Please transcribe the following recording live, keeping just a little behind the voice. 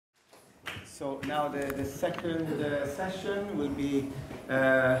So now the second session will be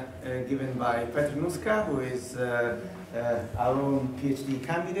given by Petr Nuska, who is our own PhD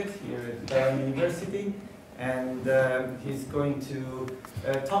candidate here at Durham University. And he's going to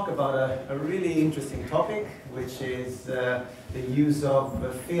talk about a really interesting topic, which is the use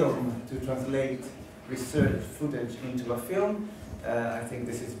of film to translate research footage into a film. I think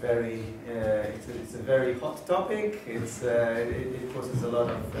this is it's a very hot topic. It poses a lot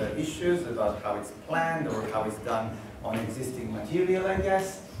of issues about how it's planned or how it's done on existing material, I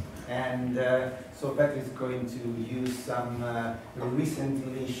guess. And so Petr is going to use some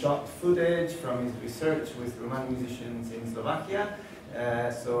recently shot footage from his research with Roman musicians in Slovakia.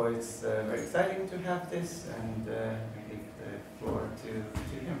 So it's very exciting to have this, and I give the floor to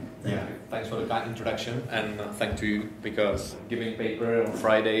him. Thank you. Thanks for the kind introduction, and thank to you, because giving paper on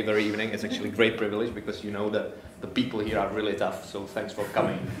Friday very evening is actually a great privilege, because you know that the people here are really tough. So thanks for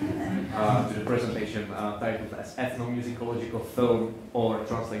coming to the presentation titled as Ethnomusicological Film, or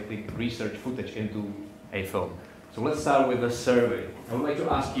translating research footage into a film. So let's start with a survey. I would like to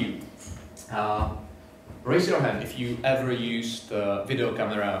ask you, raise your hand if you ever used a video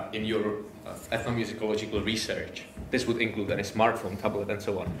camera in your ethnomusicological research. This would include any smartphone, tablet, and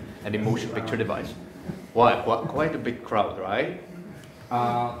so on, and a motion picture device. Why? Quite a big crowd, right?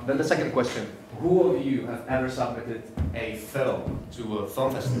 Then the second question: who of you have ever submitted a film to a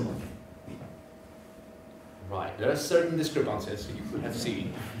film festival? Right, there are certain discrepancies you could have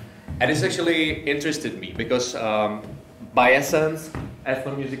seen, and it's actually interested me because, by essence,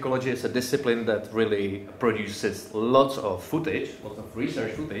 ethnomusicology is a discipline that really produces lots of footage, lots of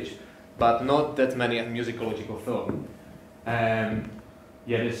research footage, but not that many musicological film. And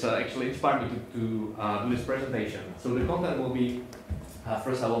yeah, this actually inspired me to do this presentation. So the content will be,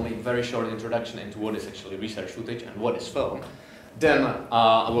 first I will make a very short introduction into what is actually research footage and what is film. Then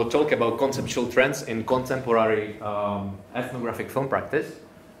I will talk about conceptual trends in contemporary ethnographic film practice.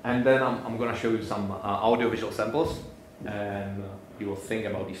 And then I'm going to show you some audiovisual samples, and you will think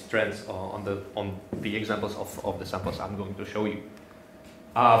about these trends on the examples of the samples I'm going to show you.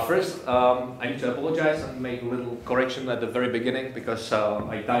 First, I need to apologize and make a little correction at the very beginning, because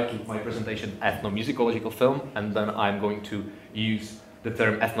I titled my presentation Ethnomusicological Film, and then I'm going to use the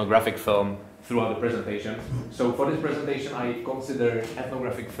term ethnographic film throughout the presentation. So for this presentation, I consider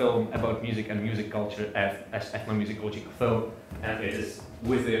ethnographic film about music and music culture as ethnomusicological film, and it is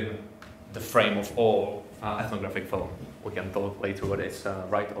within the frame of all ethnographic film. We can talk later whether it's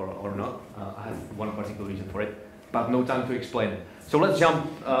right or not. I have one particular reason for it, but no time to explain it. So let's jump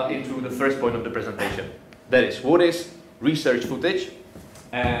into the first point of the presentation. That is, what is research footage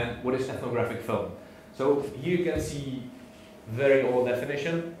and what is ethnographic film? So here you can see very old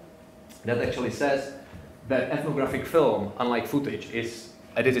definition that actually says that ethnographic film, unlike footage, is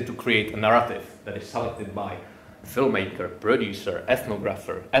edited to create a narrative that is selected by filmmaker, producer,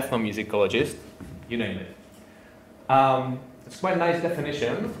 ethnographer, ethnomusicologist, you name it. It's quite a nice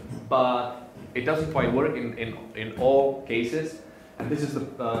definition, but it doesn't quite work in all cases. And this is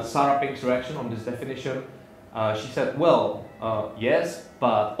the Sarah Pink's reaction on this definition. She said, well, yes,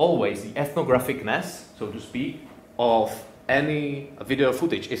 but always the ethnographicness, so to speak, of any video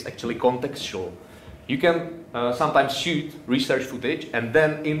footage is actually contextual. You can sometimes shoot research footage and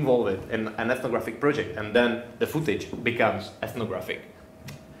then involve it in an ethnographic project, and then the footage becomes ethnographic.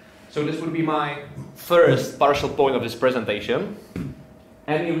 So this would be my first partial point of this presentation.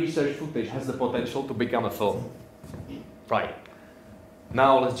 Any research footage has the potential to become a film. Right.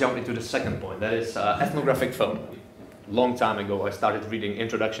 Now let's jump into the second point, that is ethnographic film. Long time ago, I started reading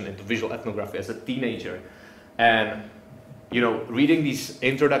Introduction into Visual Ethnography as a teenager. And reading this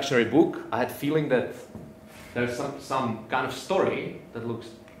introductory book, I had the feeling that there's some kind of story that looks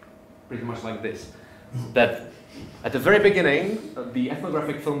pretty much like this. That at the very beginning, the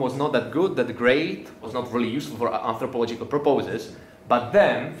ethnographic film was not that good, that great, was not really useful for anthropological purposes. But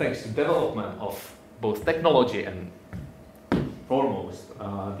then, thanks to development of both technology and foremost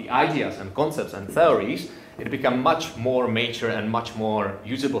the ideas and concepts and theories, it became much more mature and much more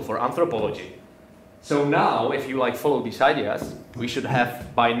usable for anthropology. So now, if you follow these ideas, we should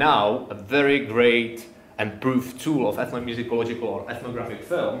have by now a very great and proof tool of ethnomusicological or ethnographic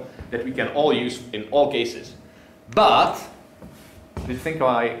film that we can all use in all cases. But this thing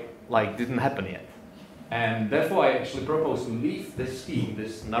didn't happen yet. And therefore I actually propose to leave this theme,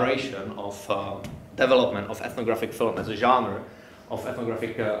 this narration of development of ethnographic film as a genre of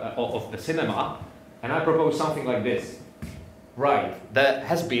ethnographic of the cinema, and I propose something like this. Right, there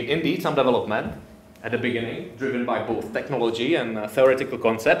has been indeed some development at the beginning, driven by both technology and theoretical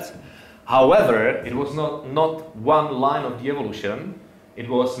concepts. However, it was not one line of the evolution, it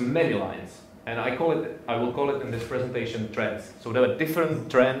was many lines. and I will call it in this presentation trends. So there are different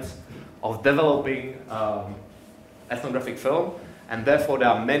trends of developing ethnographic film, and therefore there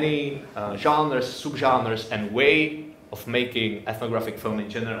are many genres, subgenres, and way of making ethnographic film in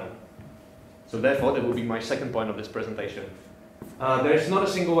general. So therefore, that will be my second point of this presentation. There is not a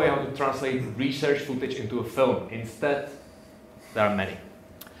single way how to translate research footage into a film. Instead, there are many.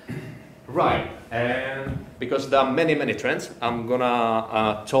 Right, and because there are many, many trends, I'm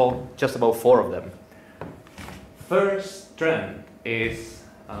gonna talk just about 4 of them. First trend is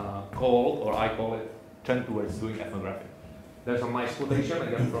called, or I call it, trend towards doing ethnography. There's a nice quotation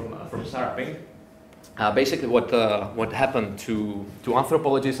again from Sarah Pink. Basically, what happened to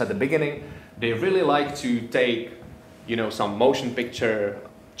anthropologists at the beginning, they really like to take, you know, some motion picture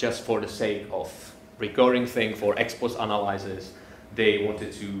just for the sake of recording thing for ex post analysis. They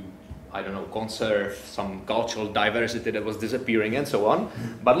wanted to, I don't know, conserve some cultural diversity that was disappearing and so on.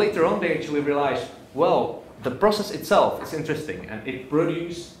 But later on, they actually realized, well, the process itself is interesting and it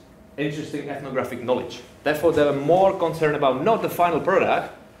produced interesting ethnographic knowledge. Therefore, they were more concerned about not the final product,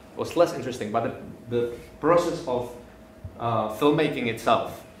 was less interesting, but the process of filmmaking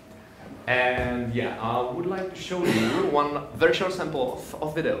itself. And yeah, I would like to show you one very short sample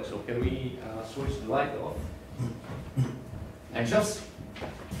of video. So can we switch the light off? And just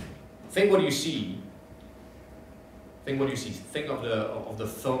think what you see. Think what you see. Think of the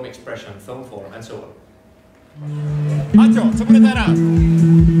film expression, film form, and so on. Aťo, co budete hrát?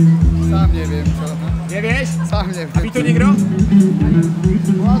 Sám nevím, čo. Nevieš? Sám nevím. A ví to někdo?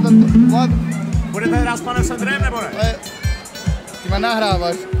 Vlad. Budete hrát s panem Sandrem, nebo ne? Ty ma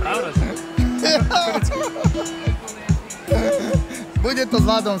nahrávaš. Pravda, že? Bude to s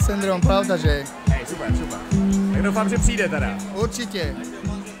Vladom Sandrom, pravda, že? Hej, super, super. Tak doufám, že přijde teda. Určitě.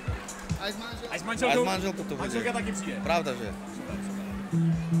 Aj s manželkou? Aj s manželkou to bude. Manželka taky přijde. Pravda, že?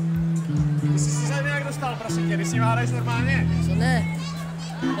 Ty jsi si sem nějak dostal, prosím tě, ty s ním hraješ normálně? Co ne?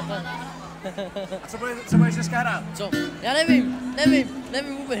 A co budeš dneska hrát? Co? Já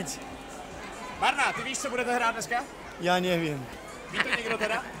nevím vůbec. Marna, ty víš, co budete hrát dneska? Ja neviem. Ví to někdo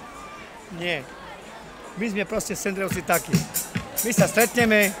teda? Nie. My sme proste Sandrovci takí. My sa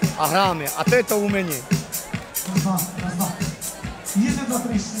stretneme a hráme. A to je to umenie. Raz, dva. 1, 2,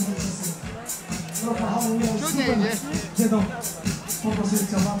 3, 4, 5, 6. Trocha halu, Čo nejde? Dedo, poprosil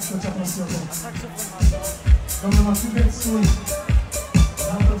ťa, Vládko ťa prosil o to. Dobre, máš vybieť svoj.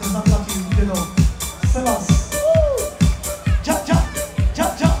 Nám to ťa zaplatí, dedo. Sebas. Ča, ča, ča,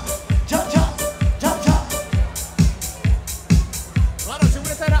 ča, ča, ča, ča, ča. Vlado, co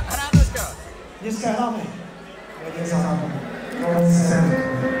budete hrát dneska? Dneska hráme.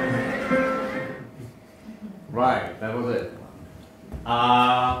 Right, that was it.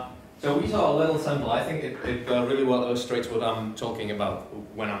 So we saw a little sample. I think it really well illustrates what I'm talking about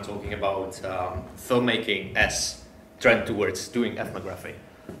when I'm talking about filmmaking as trend towards doing ethnography.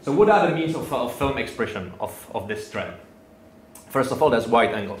 So what are the means of film expression of this trend? First of all, there's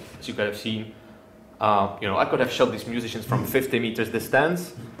wide angle. As you could have seen, I could have shot these musicians from 50 meters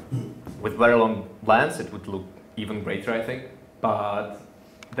distance with very long lens. It would look even greater, I think, but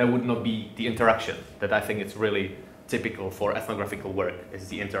there would not be the interaction that I think it's really typical for ethnographical work, is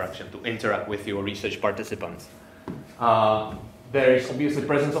the interaction, to interact with your research participants. There is obviously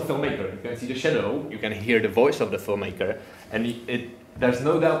presence of filmmaker. You can see the shadow, you can hear the voice of the filmmaker, and there's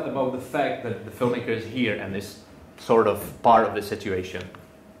no doubt about the fact that the filmmaker is here and is sort of part of the situation.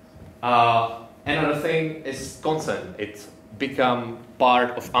 Another thing is consent. It's become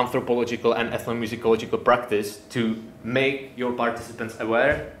part of anthropological and ethnomusicological practice to make your participants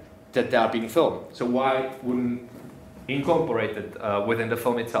aware that they are being filmed. So why wouldn't incorporate it within the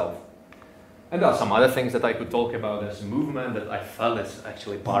film itself? And there are some other things that I could talk about. There's a movement that I felt is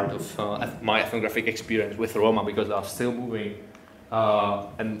actually part of my ethnographic experience with Roma, because they are still moving,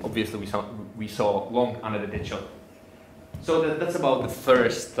 and obviously we saw long unedited shot. So that's about the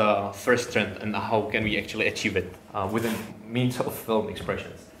first trend and how can we actually achieve it within means of film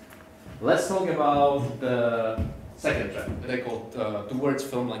expressions. Let's talk about the second trend that I call towards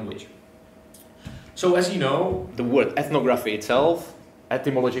film language. So as you know, the word ethnography itself,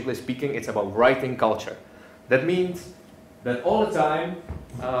 etymologically speaking, it's about writing culture. That means that all the time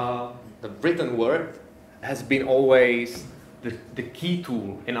the written word has been always the key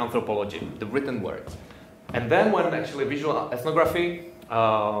tool in anthropology, the written word. And then when actually visual ethnography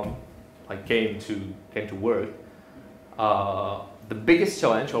came to work, the biggest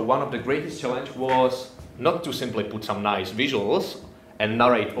challenge, or one of the greatest challenge, was not to simply put some nice visuals and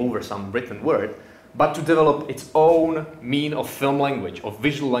narrate over some written word, but to develop its own mean of film language, of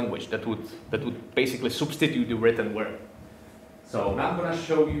visual language that would basically substitute the written word. So now I'm going to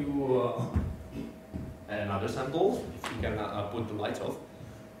show you and another sample, if you can put the lights off.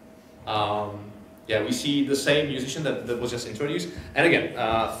 Yeah, we see the same musician that was just introduced. And again,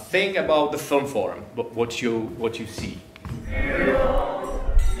 think about the film form, what you see.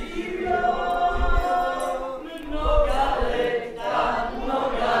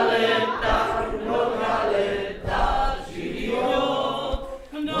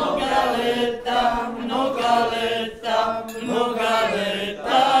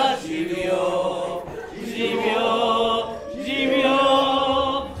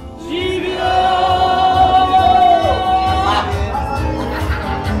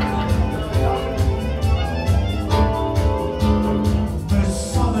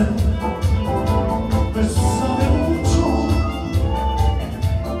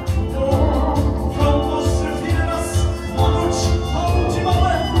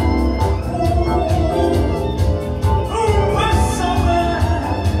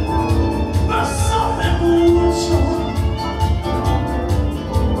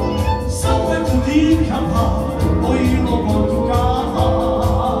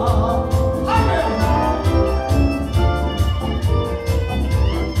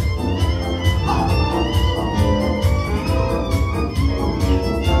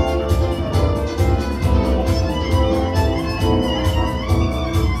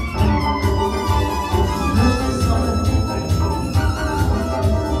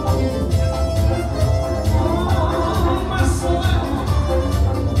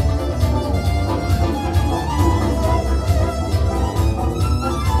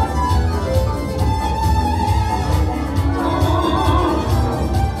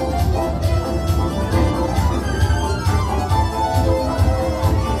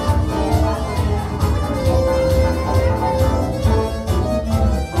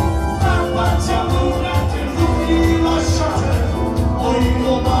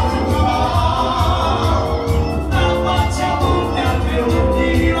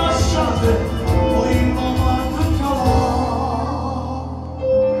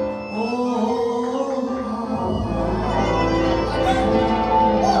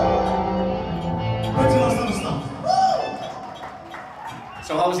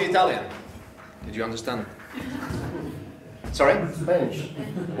 So how was the Italian? Did you understand? Sorry? Spanish.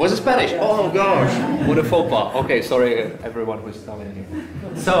 Was it Spanish? Oh gosh, what a faux pas. Okay, sorry everyone who's Italian here.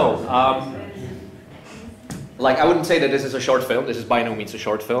 So, like I wouldn't say that this is a short film, this is by no means a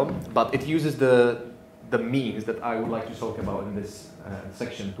short film, but it uses the means that I would like to talk about in this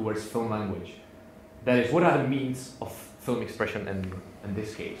section towards film language. That is, what are the means of film expression in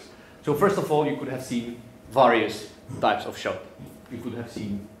this case? So first of all, you could have seen various types of shot. You could have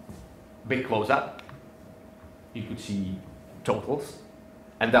seen big close-up, you could see totals,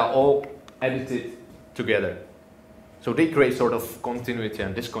 and they're all edited together. So they create sort of continuity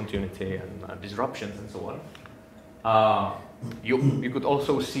and discontinuity and disruptions and so on. You could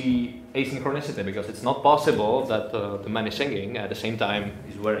also see asynchronicity, because it's not possible that the man is singing at the same time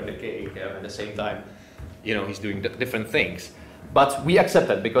he's wearing the cake, at the same time, you know, he's doing different things. But we accept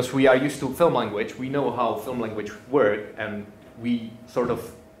that because we are used to film language, we know how film language works, and we sort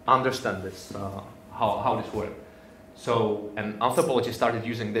of understand this, how this works. So, and anthropology started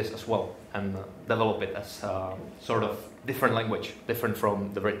using this as well and develop it as sort of different language, different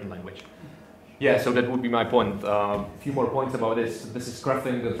from the written language. Yeah, so that would be my point. A few more points about this. This is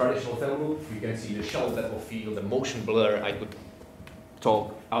crafting the traditional film look. You can see the shelf depth of field, the motion blur. I could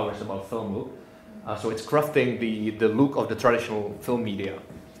talk hours about film look. So it's crafting the look of the traditional film media.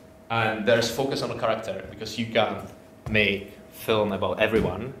 And there's focus on the character, because you can't make film about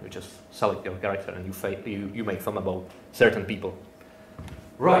everyone. You just select your character and you make film about certain people.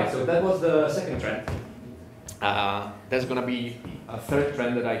 Right, so that was the second trend. There's going to be a third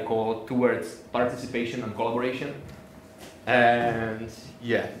trend that I call towards participation and collaboration. And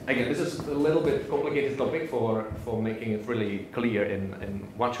yeah, again, this is a little bit complicated topic for making it really clear in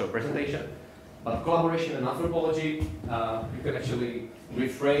one short presentation. But collaboration in anthropology, you can actually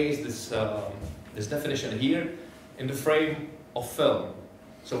rephrase this definition here in the frame of film.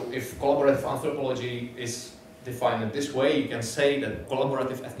 So if collaborative anthropology is defined in this way, you can say that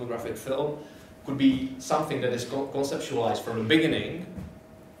collaborative ethnographic film could be something that is conceptualized from the beginning,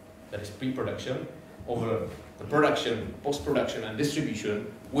 that is pre-production, over the production, post-production and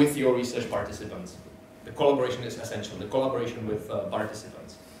distribution with your research participants. The collaboration is essential, the collaboration with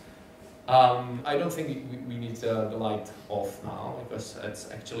participants. I don't think we need the light off now, because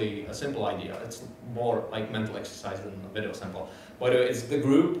it's actually a simple idea. It's more like mental exercise than a video sample. But it's the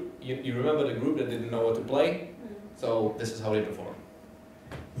group, you remember the group that didn't know what to play? So this is how they perform.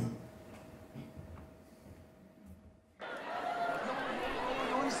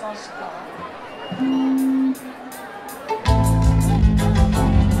 Essa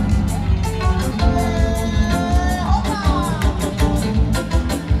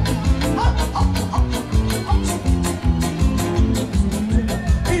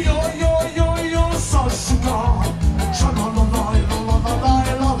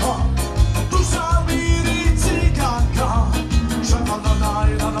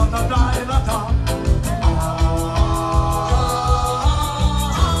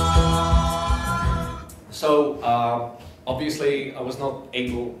obviously I was not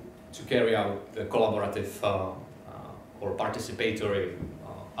able to carry out the collaborative or participatory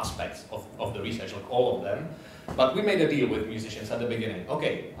aspects of the research, like all of them. But we made a deal with musicians at the beginning.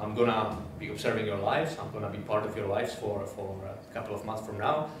 Okay, I'm gonna be observing your lives, I'm gonna be part of your lives for a couple of months from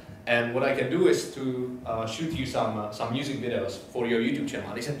now. And what I can do is to shoot you some music videos for your YouTube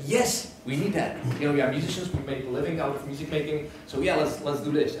channel. They said, yes, we need that. You know, we are musicians, we make a living out of music making, so yeah, let's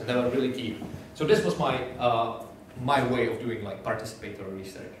do this. And they were really keen. So this was my my way of doing like participatory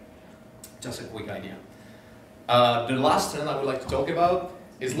research. Just a quick idea. The last trend I would like to talk about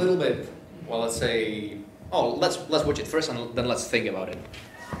is a little bit, well, let's say, let's watch it first and then let's think about it.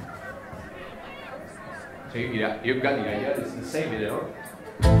 So yeah, you've got the idea. It's the same video.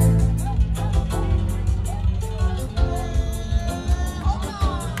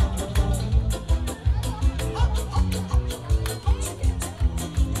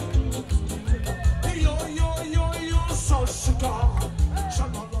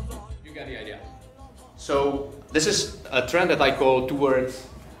 You got the idea. So this is a trend that I call towards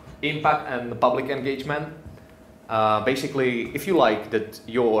impact and public engagement. Basically, if you like that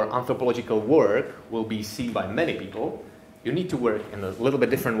your anthropological work will be seen by many people, you need to work in a little bit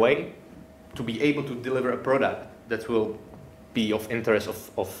different way to be able to deliver a product that will be of interest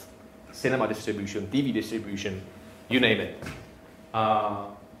of cinema distribution, TV distribution, you name it.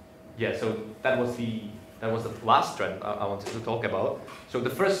 Yeah, so that was the last trend I wanted to talk about. So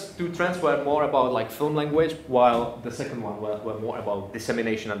the first two trends were more about like film language, while the second one were more about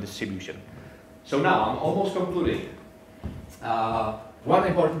dissemination and distribution. So now I'm almost concluding. One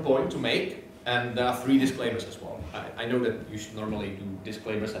important point to make, and there are 3 disclaimers as well. I know that you should normally do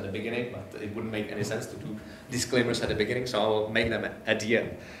disclaimers at the beginning, but it wouldn't make any sense to do disclaimers at the beginning, so I'll make them at the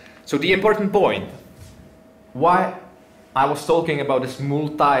end. So the important point, why I was talking about this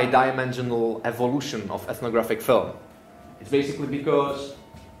multi-dimensional evolution of ethnographic film. It's basically because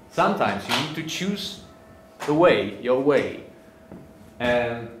sometimes you need to choose the way, your way,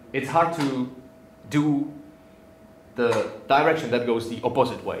 and it's hard to do the direction that goes the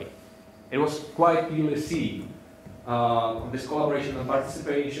opposite way. It was quite clearly seen this collaboration and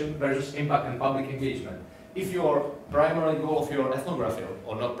participation versus impact and public engagement. If your primary goal of your ethnography,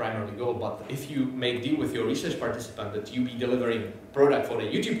 or not primary goal, but if you make deal with your research participant that you be delivering product for the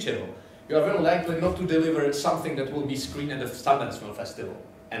YouTube channel, you are very likely not to deliver something that will be screened at the Sundance Film Festival,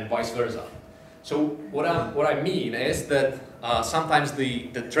 and vice versa. So what I mean is that sometimes the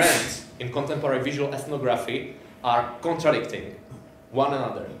trends in contemporary visual ethnography are contradicting one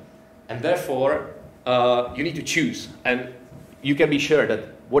another, and therefore you need to choose, and you can be sure that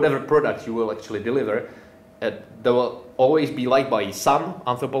whatever product you will actually deliver, they will always be liked by some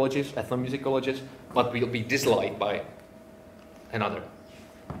anthropologists, ethnomusicologists, but will be disliked by another.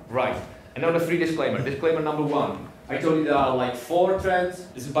 Right, and now the 3 disclaimers. Disclaimer number 1. I told you there are like 4 trends.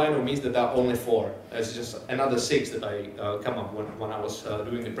 This is by no means that there are only 4. There's just another 6 that I come up when I was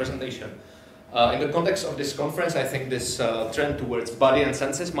doing the presentation. In the context of this conference, I think this trend towards body and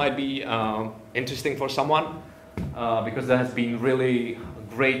senses might be interesting for someone, because there has been really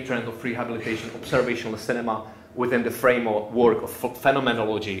a great trend of rehabilitation, observational cinema within the framework of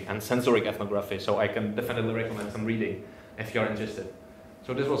phenomenology and sensoric ethnography, so I can definitely recommend some reading if you're interested.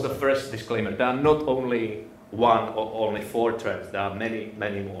 So this was the first disclaimer. There are not only 1 or only 4 trends, there are many,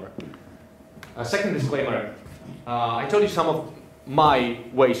 many more. Second disclaimer, I told you some of my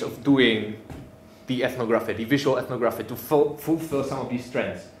ways of doing the ethnography, the visual ethnography, to fulfill some of these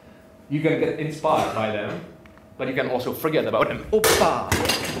trends. You can get inspired by them, but you can also forget about them. Opa!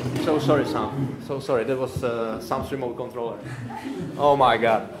 So sorry, Sam. So sorry, that was Sam's remote controller. Oh my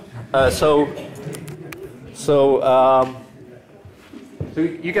God. So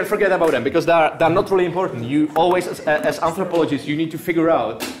you can forget about them because they're not really important. You always, as anthropologists, you need to figure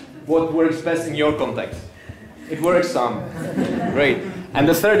out what works best in your context. It works, Sam. Great. And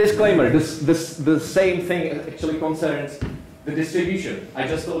the third disclaimer, the same thing actually concerns the distribution. I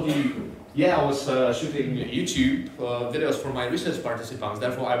just told you, yeah, I was shooting YouTube videos for my research participants,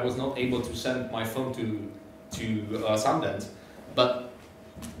 therefore I was not able to send my film to Sundance. But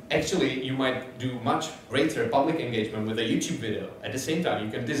actually, you might do much greater public engagement with a YouTube video. At the same time,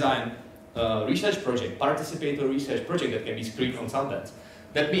 you can design a research project, participatory research project that can be screened on Sundance.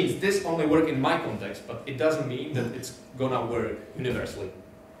 That means this only works in my context, but it doesn't mean that it's gonna work universally.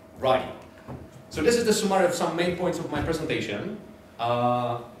 Right. So this is the summary of some main points of my presentation.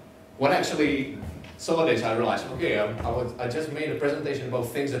 When I actually saw this, I realized, okay, I just made a presentation about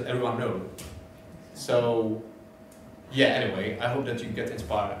things that everyone knows. So, yeah, anyway, I hope that you get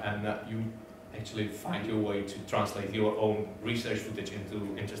inspired and that you actually find your way to translate your own research footage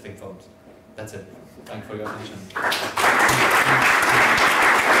into interesting films. That's it. Thanks for your attention.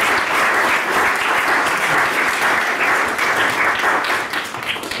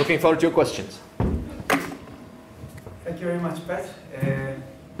 Looking forward to your questions. Thank you very much, Pat.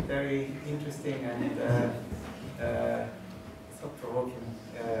 Very interesting and thought-provoking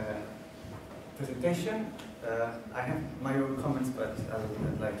presentation. I have my own comments, but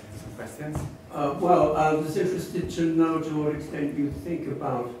I'd like some questions. Well, I was interested to know to what extent you think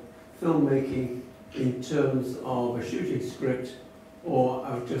about filmmaking in terms of a shooting script or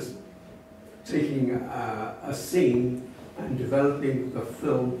of just taking a scene and developing the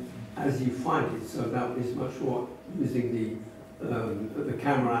film as you find it. So that is much more using the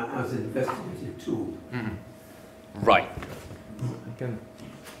camera as an investigative tool. Mm-hmm. Right. I can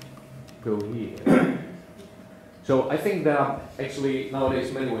go here. So I think there are actually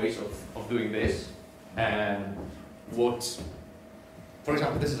nowadays many ways of doing this. And what, for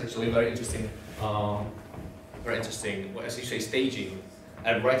example, this is actually very interesting, as you say, staging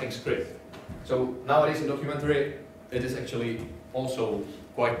and writing script. So nowadays in documentary, it is actually also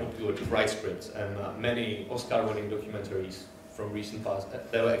quite popular to write scripts, and many Oscar-winning documentaries from recent past,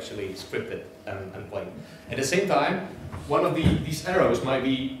 they were actually scripted and played. At the same time, one of these arrows might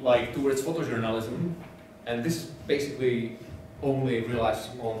be like towards photojournalism, and this basically only relies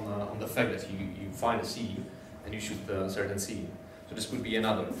on the fact that you find a scene and you shoot a certain scene. So this could be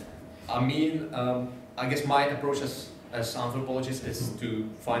another. I mean, I guess my approach as anthropologist is to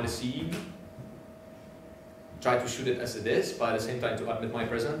find a scene, try to shoot it as it is, but at the same time to admit my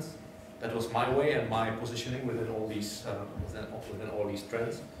presence. That was my way and my positioning within all these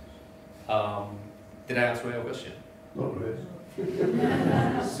trends. Did I answer your question? Not really.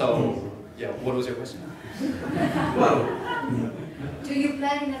 So, yeah, what was your question? Well, do you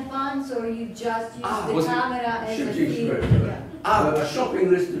plan in advance or you just use the camera as a shooting film? script? Yeah. A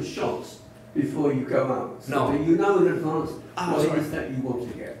shopping list of shots before you go out. So No. that you know in advance what sorry. it is that you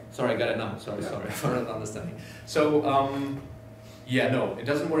want to get. Sorry, I got it now. Sorry for not understanding. So, yeah, no, it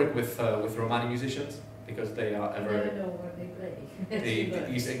doesn't work with Romani musicians because they are ever. I don't know what they play.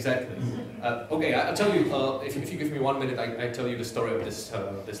 Exactly. Okay, I'll tell you. If you give me 1 minute, I tell you the story of this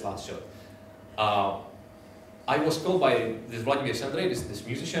last shot. I was called by this Vladimir Sandrey, this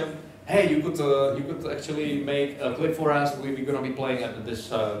musician. Hey, you could actually make a clip for us. We're gonna be playing at this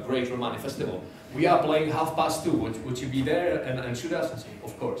great Romani festival. We are playing 2:30. Would you be there and shoot us? I said,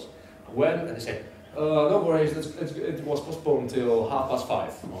 of course. When? And they said, no worries. It was postponed till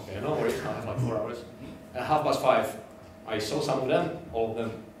 5:30. Okay, no worries. I have like 4 hours. At 5:30, I saw some of them. All of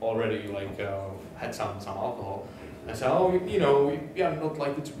them already like had some alcohol. I said, oh, you know, we are not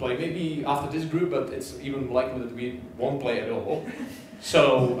likely to play. Maybe after this group, but it's even likely that we won't play at all.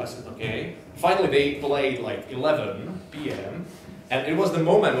 So I said, okay. Finally, they played like 11 p.m. And it was the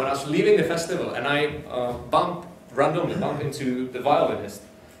moment when I was leaving the festival, and I randomly bumped into the violinist.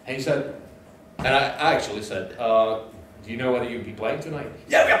 And he said, and I actually said, do you know whether you'll be playing tonight?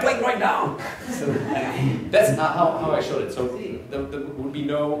 Yeah, we are playing right now. So that's how I showed it. So there would be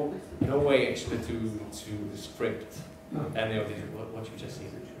no way actually to script any of what you just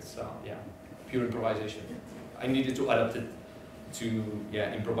seen. It's yeah, pure improvisation. I needed to adapt it to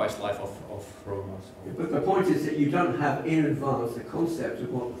improvised life of Romans. But the point is that you don't have in advance the concept of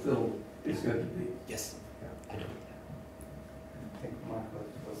what the film is going to be. Yes, I know. I think Marco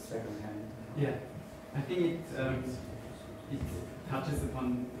was second hand. Yeah, I think it touches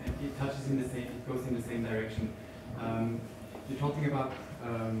upon, it touches in the same, it goes in the same direction. You're talking about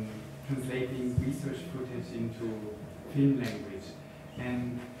translating research footage into film language,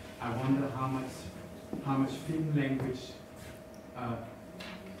 and I wonder how much film language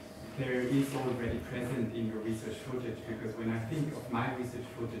there is already present in your research footage, because when I think of my research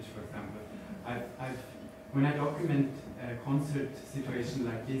footage, for example, when I document a concert situation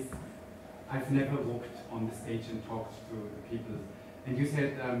like this, I've never walked on the stage and talked to the people. And you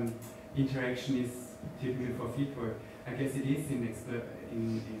said interaction is typical for field work. I guess it is in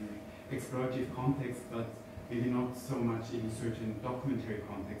explorative context, but maybe not so much in certain documentary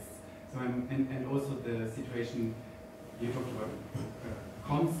contexts. So and also the situation you talked about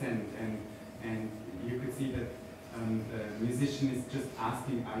consent, and you could see that the musician is just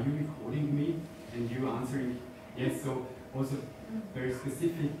asking, "Are you recording me?" and you answering yes. So also very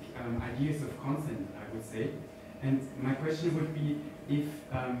specific ideas of consent, I would say. And my question would be if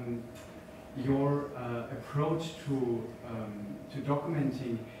your approach to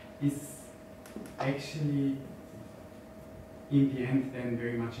documenting is actually in the end then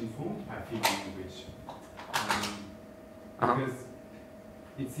very much informed by film language. Because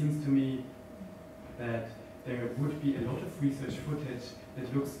it seems to me that there would be a lot of research footage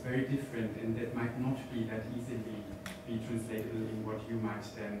that looks very different and that might not be that easily be translatable in what you might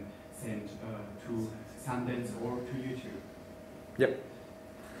then send to Sundance or to YouTube. Yep.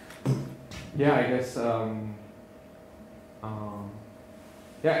 Yeah, I guess.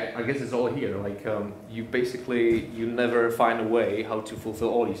 Yeah, I guess it's all here. Like you never find a way how to fulfill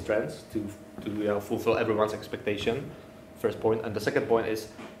all these trends to fulfill everyone's expectation. First point, and the second point is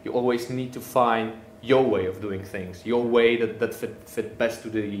you always need to find your way of doing things, your way that fit best to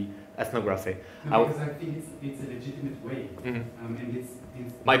the ethnography. No, because I think it's a legitimate way, and it's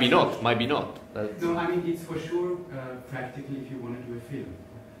might be not. No, I mean it's for sure practical if you want to do a film,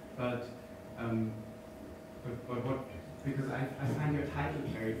 but what? Because I find your title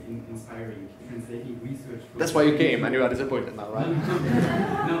very inspiring, translating research. That's why you came, and you are disappointed now, right?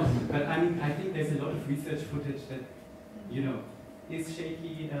 No, but I mean I think there's a lot of research footage that is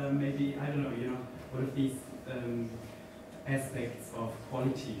shaky. Maybe I don't know. All of these aspects of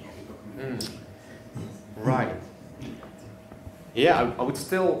quality of the documentation. Right. Yeah, I would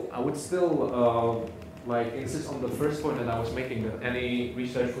still like insist on the first point that I was making, that any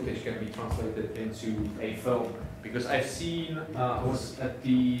research footage can be translated into a film, because I've seen I was at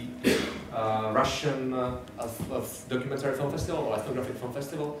the Russian of documentary film festival or ethnographic film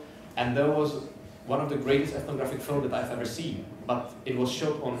festival, and there was one of the greatest ethnographic film that I've ever seen, but it was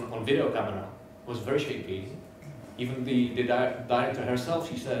shot on video camera. It was very shaky. Even the director herself,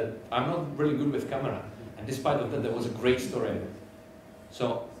 she said, "I'm not really good with camera," and despite of that, there was a great story in it.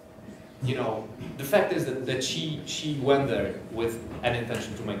 So, the fact is that she went there with an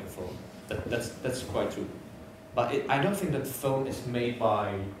intention to make a film. That's quite true. But I don't think that film is made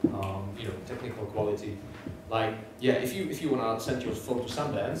by technical quality. Like, yeah, if you wanna send your film to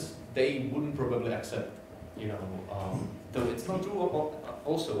Sundance, they wouldn't probably accept. Though it's not true.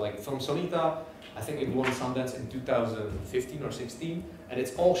 Also, like Film Sonita, I think it won Sundance in 2015 or 16, and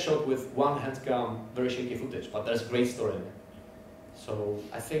it's all shot with one handcam, very shaky footage. But there's great story in it. So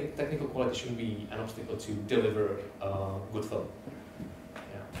I think technical quality shouldn't be an obstacle to deliver a good film.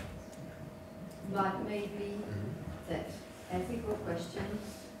 Yeah. But maybe that ethical questions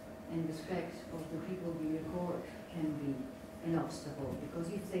and respect of the people we record can be an obstacle, because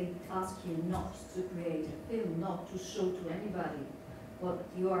if they ask you not to create a film, not to show to anybody what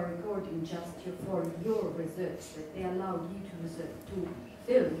you are recording just for your research, that they allow you to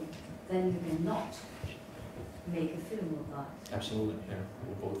film, then you cannot make a film of that. Absolutely, yeah.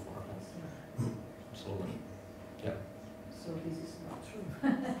 We'll vote for that. Absolutely. Yeah. So this is not true.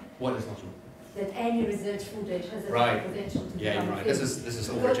 What is not true? That any research footage has a potential to become a right. film. This is Because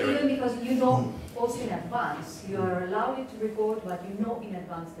overjoyed. even because you know also in advance, you are allowed to record, but you know in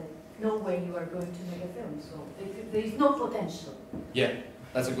advance that no way you are going to make a film. So there is no potential. Yeah,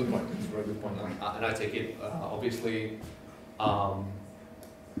 that's a good point. That's a very good point. And I take it, obviously,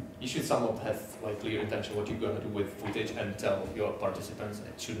 you should somewhat have like clear intention what you're going to do with footage and tell your participants.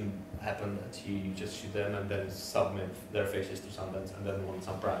 It shouldn't happen that you just shoot them and then submit their faces to Sundance and then want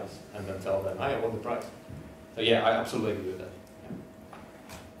some prize and then tell them, I won the prize. So yeah, I absolutely agree with that.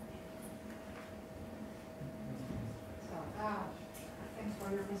 So, thanks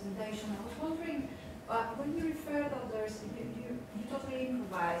for your presentation. I was wondering, when you refer that you totally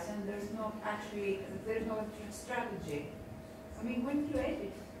improvise and there's no strategy. I mean, when you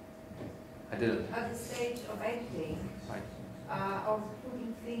edit, I didn't. at the stage of editing, of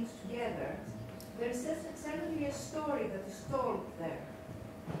putting things together, there's certainly a story that is told there.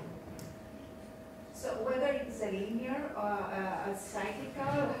 So whether it's a linear or a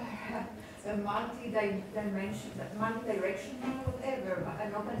cyclical, a multi-directional, whatever,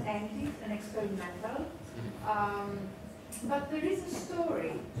 an open-ended, an experimental, but there is a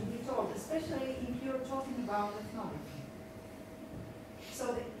story to be told, especially if you're talking about ethnography.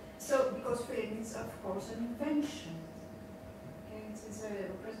 So because film is, of course, an invention. Okay, it's a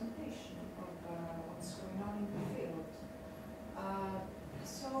representation of what's going on in the field.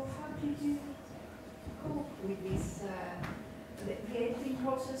 So how did you cope with this, the editing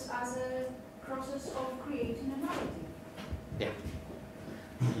process as a process of creating a narrative?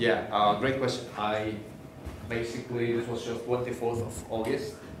 Yeah, great question. This was just 24th of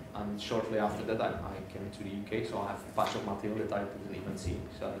August. And shortly after that, I came to the UK, so I have a batch of material that I didn't even see,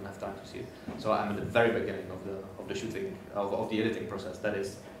 so I didn't have time to see it. So I'm at the very beginning of the shooting, of the editing process. That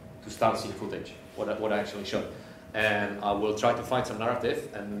is to start seeing footage, what I actually shot, and I will try to find some narrative.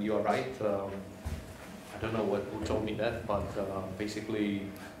 And you are right. I don't know who told me that, but basically,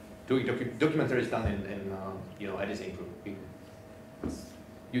 doing documentary is done in editing group.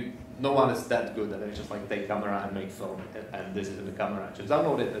 No one is that good, and it's just like take camera and make film, and this is in the camera. Just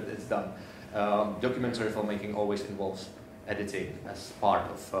download it, and it's done. documentary filmmaking always involves editing as part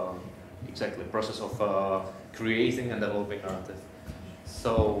of exactly the process of creating and developing narrative.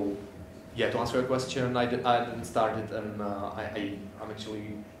 So, yeah, to answer your question, I didn't start it, and I'm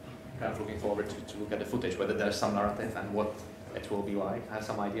actually kind of looking forward to look at the footage, whether there's some narrative and what it will be like. I have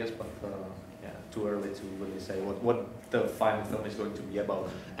some ideas, but yeah, too early to really say what the final film is going to be about,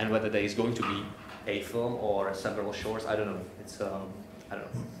 and whether there is going to be a film or several shorts. I don't know. It's I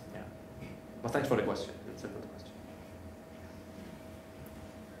don't know. Yeah. But thanks for the question. It's a good question.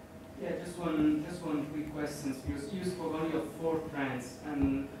 Yeah, just one quick question. You spoke only of 4 trends,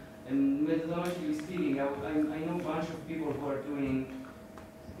 and methodologically speaking, I know a bunch of people who are doing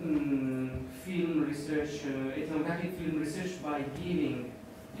film research, ethnographic film research, by giving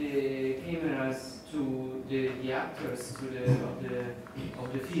the cameras to the actors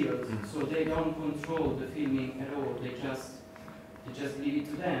of the field, so they don't control the filming at all. They just leave it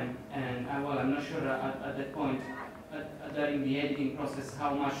to them. And well, I'm not sure at that point, during the editing process,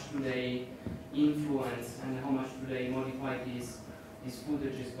 how much do they influence and how much do they modify these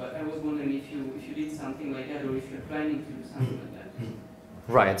footages. But I was wondering if you did something like that, or if you're planning to do something like that.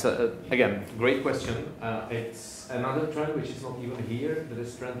 Right. So again, great question. It's another trend which is not even here. There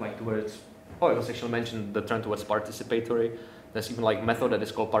is trend like towards. Oh, it was actually mentioned the trend towards participatory. There's even like method that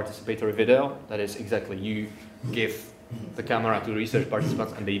is called participatory video. That is exactly you give the camera to research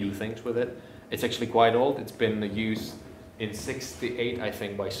participants and they do things with it. It's actually quite old. It's been used in '68, I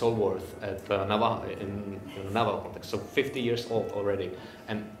think, by Solworth at Navajo in the Navajo context. So 50 years old already.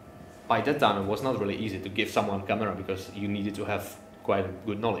 And by that time, it was not really easy to give someone a camera because you needed to have quite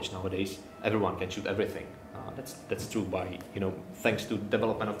good knowledge. Nowadays, everyone can shoot everything. That's true by thanks to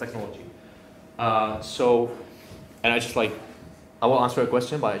development of technology. And I will answer a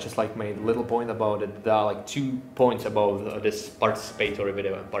question, but I just made a little point about it. There are 2 points about this participatory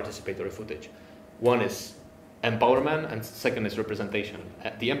video and participatory footage. One is empowerment, and second is representation.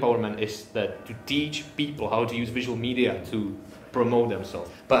 The empowerment is that to teach people how to use visual media to promote themselves.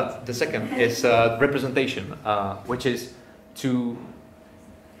 But the second is representation, which is to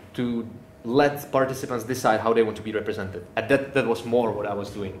let participants decide how they want to be represented. And that was more what I was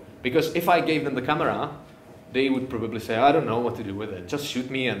doing. Because if I gave them the camera, they would probably say, I don't know what to do with it. Just shoot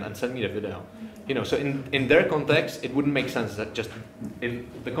me and send me the video. So in their context, it wouldn't make sense that just in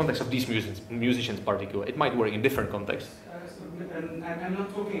the context of these musicians in particular. It might work in different contexts. I'm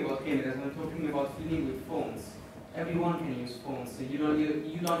not talking about cameras, I'm talking about filming with phones. Everyone can use phones. So you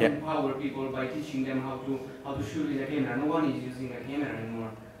don't empower people by teaching them how to shoot with a camera. No one is using a camera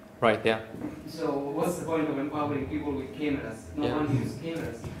anymore. Right, yeah. So what's the point of empowering people with cameras? No one uses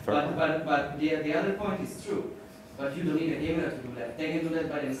cameras. But the other point is true. But you don't need a camera to do that. They can do that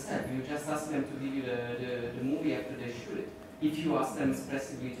by themselves. You just ask them to give you the movie after they shoot it. If you ask them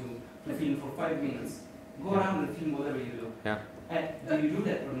expressively to film for 5 minutes, go around and film whatever you do. Yeah. Do you do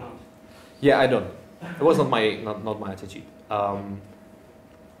that or not? Yeah, I don't. It was not my attitude.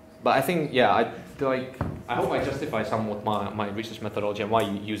 But I think, yeah, I hope I justify somewhat my research methodology and why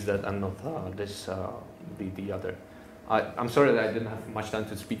you use that and not the other. I'm sorry that I didn't have much time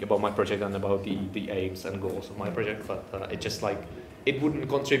to speak about my project and about the aims and goals of my project, but it just it wouldn't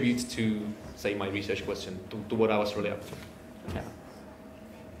contribute to, say, my research question, to what I was really up to. Yeah.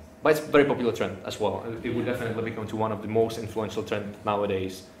 But it's a very popular trend as well. It would definitely become to one of the most influential trends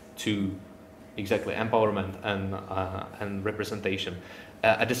nowadays to exactly empowerment and representation.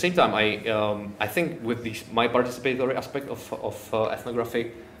 At the same time, I think with my participatory aspect of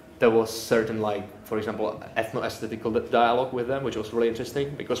ethnography, there was certain, for example, ethno-aesthetical dialogue with them, which was really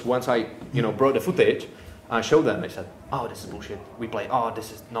interesting, because once I brought the footage, I showed them, they said, oh, this is bullshit. We play, oh,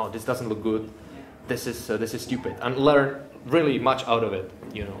 this doesn't look good. This is stupid, and learn really much out of it,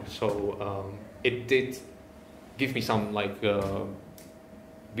 So it did give me some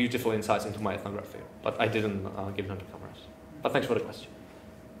beautiful insights into my ethnography, but I didn't give them the cameras. But thanks for the question.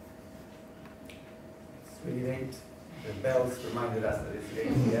 It's really late. The bells reminded us that it's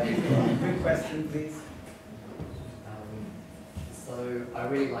late. Yeah. Quick question, please. So I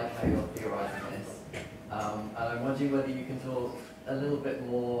really like how you're theorising this, and I'm wondering whether you can talk a little bit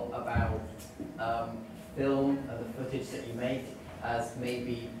more about film and the footage that you make as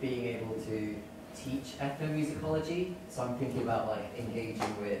maybe being able to teach ethnomusicology. So I'm thinking about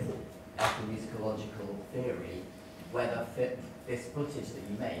engaging with ethnomusicological theory, whether this footage that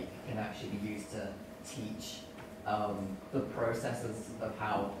you make can actually be used to teach the processes of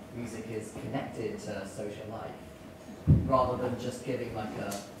how music is connected to social life, rather than just giving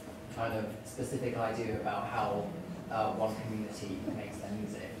a kind of specific idea about how one community makes their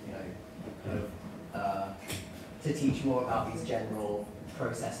music, to teach more about these general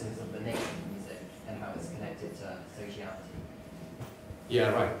processes of the nature of music and how it's connected to sociality.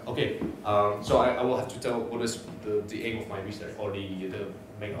 Yeah, right. Okay. So I will have to tell what is the aim of my research, or the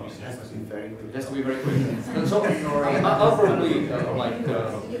main research. It has to be very quick. It has to be very quick. So I'll probably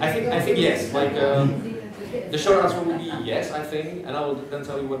I think yes. The short answer will be yes, I think, and I will then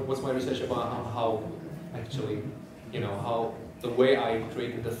tell you what's my research about how actually, how the way I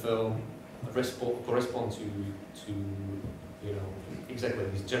created the film correspond to exactly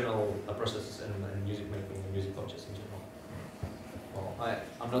these general processes and music making and music objects in general. Well,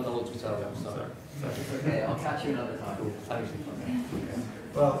 I'm not allowed to tell them, sorry. Okay, I'll catch you another time. Cool. Thanks. Okay.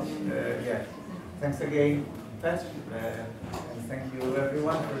 Well, yeah. Thanks again, Petr, and thank you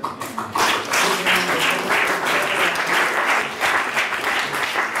everyone for